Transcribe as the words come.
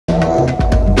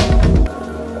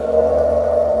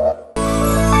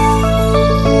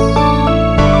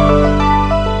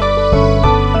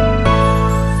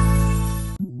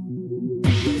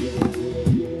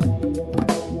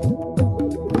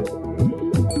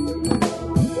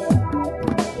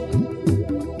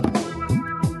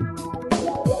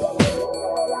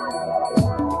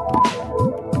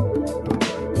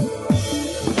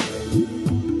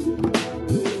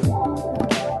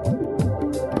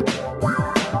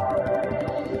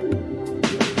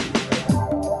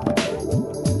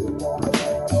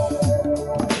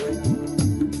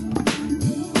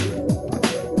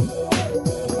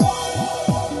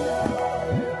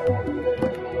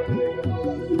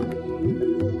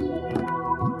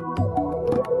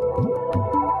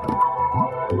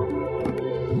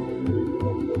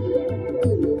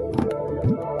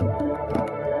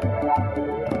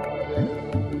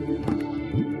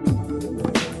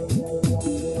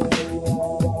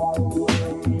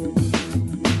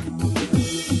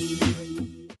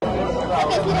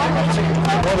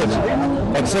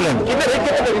Excellent.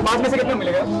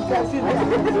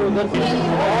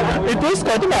 It was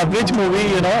quite an average movie,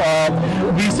 you know.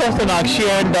 We saw Sonakshi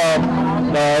and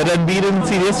Ranveer in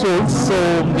serious roles, so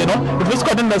you know it was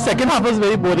quite. The second half was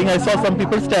very boring. I saw some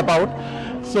people step out.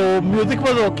 So music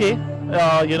was okay.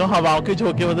 You know, Hawaon Ke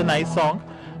Jhoke was a nice song,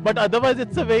 but otherwise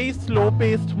it's a very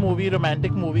slow-paced movie,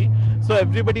 romantic movie. So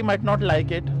everybody might not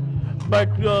like it. But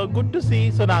good to see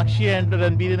Sonakshi and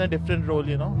Ranveer in a different role,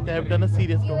 you know. They have done a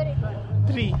serious role.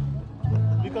 3.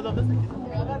 Because of the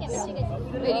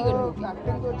Very good movie.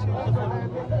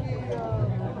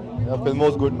 The film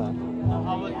was good, man.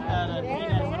 How was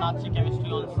Ranveer and Sonakshi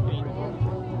chemistry on screen?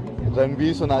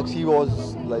 Ranveer Sonakshi was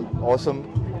like awesome.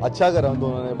 अच्छा करा उन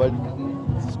दोनों ने, but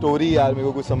story यार मेरे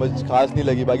को कुछ समझ खास नहीं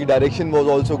लगी. बाकी direction was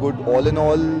also good. All in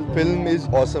all, film is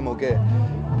awesome, okay.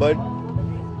 But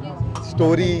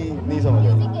story नहीं समझ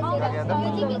आई.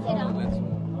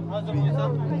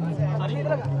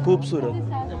 खूबसूरत.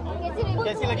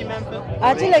 कैसी लगी मैम फिल्म?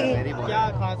 अच्छी लगी. क्या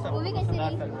खास है?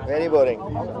 Very boring.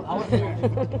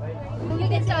 मूवी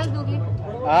के स्टार्स दोगे?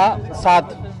 7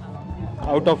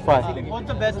 out of 5. What's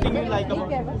the best thing you like about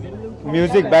the movie?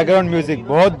 Music, background music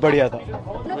बहुत बढ़िया था.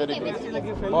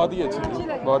 बहुत ही अच्छी थी,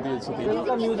 बहुत ही अच्छी थी.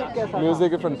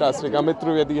 Music is fantastic. Amit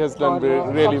Trivedi has done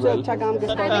really well.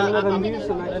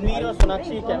 Ranveer और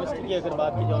सोनाक्षी की केमिस्ट्री की अगर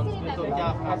बात की जाए तो क्या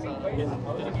खास है?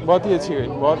 बहुत ही अच्छी गई,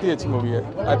 बहुत ही अच्छी मूवी है.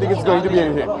 I think it's going to be a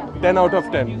hit. 10 out of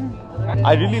 10.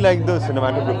 I really like the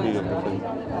cinematography of the film.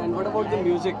 And what about the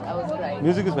music?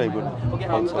 Music is very good.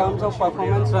 In terms of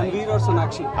performance, Ranveer or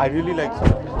Sonakshi? I really like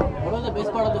Sonakshi. What was the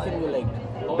best part of the film you liked?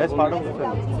 Best part of the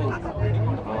film.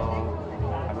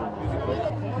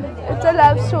 It's a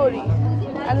love story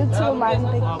and it's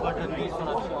romantic.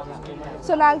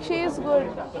 Sonakshi is good.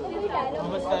 How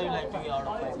much star you like to be out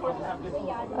of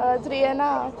 5?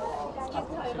 3.5.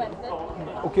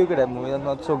 Okay है movie,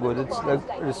 not so good. It's like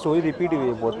story repeat हुई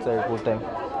है बहुत time.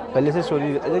 पहले से story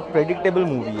like predictable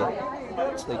movie है.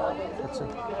 It's like that's it.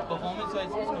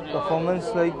 Performance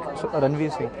like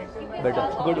Ranveer Singh better.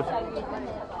 Good.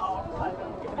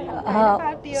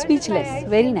 Speechless.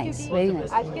 Very nice. Very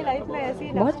nice. आज के life में ऐसी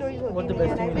लव स्टोरीज होती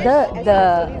हैं. The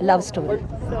love story.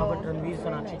 But Ranveer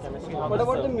Sonakshi chemistry. What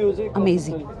about the music?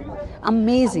 Amazing.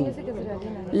 Amazing.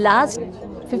 Last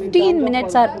 15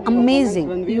 minutes are amazing.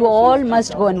 You all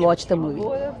must go and watch the movie.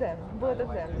 Both of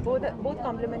them. Both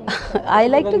compliment. I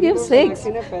like to give 6,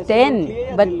 10,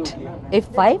 but if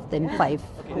 5, then 5.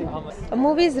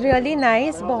 Movie is really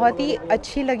nice. बहुत ही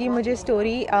अच्छी लगी मुझे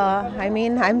story. I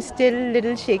mean I am still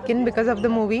little shaken because of the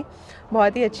movie.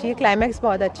 बहुत ही अच्छी है. Climax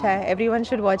बहुत अच्छा है. Everyone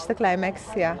should watch the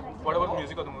climax. या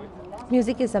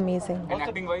music is amazing.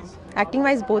 Acting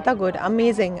wise both are good.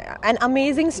 Amazing. An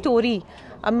amazing story.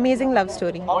 Amazing love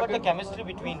story. How about the chemistry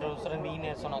between Ranveer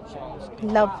and Sonakshi on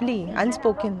screen? Lovely.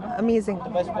 Unspoken. Amazing.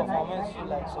 The best performance you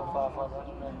like so far for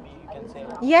Ranveer, you can say.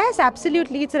 Yes,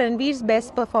 absolutely. It's Ranveer's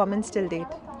best performance till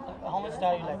date. How much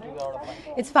star you like to be out of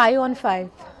 5? It's 5 on 5.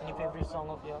 Any favorite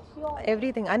song of yours?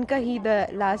 Everything. Ankahi, the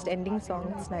last ending song.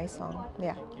 It's a nice song.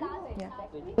 Yeah.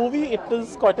 movie, it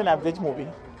is quite an average movie.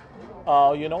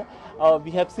 You know,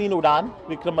 we have seen Udaan,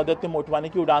 Vikramaditya Motwane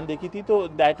की उड़ान देखी थी,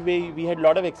 तो that way we had a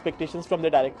lot of expectations from the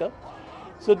director.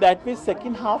 So that way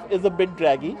second half is a bit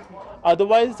draggy.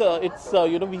 Otherwise, it's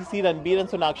you know, we see Ranveer and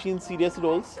Sonakshi in serious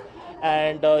roles,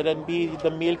 and Ranveer,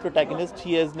 the male protagonist,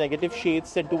 he has negative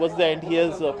shades, and towards the end he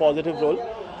has a positive role.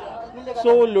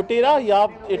 So Lootera, yeah,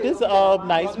 it is a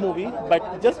nice movie,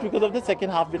 but just because of the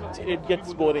second half, it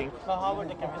gets boring. How about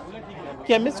the chemistry?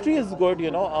 Chemistry is good,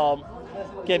 you know.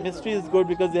 Chemistry is good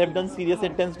because they have done serious,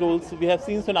 intense roles. We have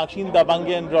seen Sonakshi in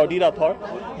Dabangge and Rowdy Rathor,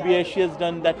 where she has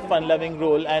done that fun-loving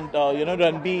role, and you know,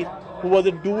 Ranveer, who was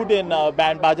a dude in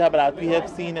Band Baja Barat, we have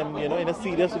seen him, you know, in a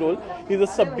serious role. He's a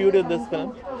subdued in this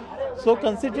film. So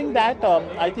considering that,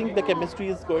 I think the chemistry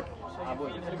is good.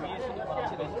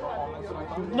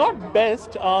 Not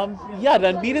best. Yeah,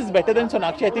 Ranveer is better than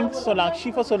Sonakshi. I think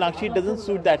for Sonakshi, it doesn't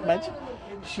suit that much.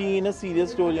 She in a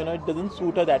serious role, you know, it doesn't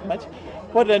suit her that much.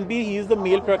 For Ranveer, he is the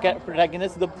male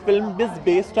protagonist. The film is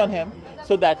based on him,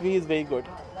 so that way he is very good.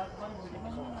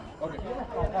 Okay.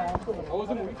 How was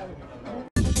the movie?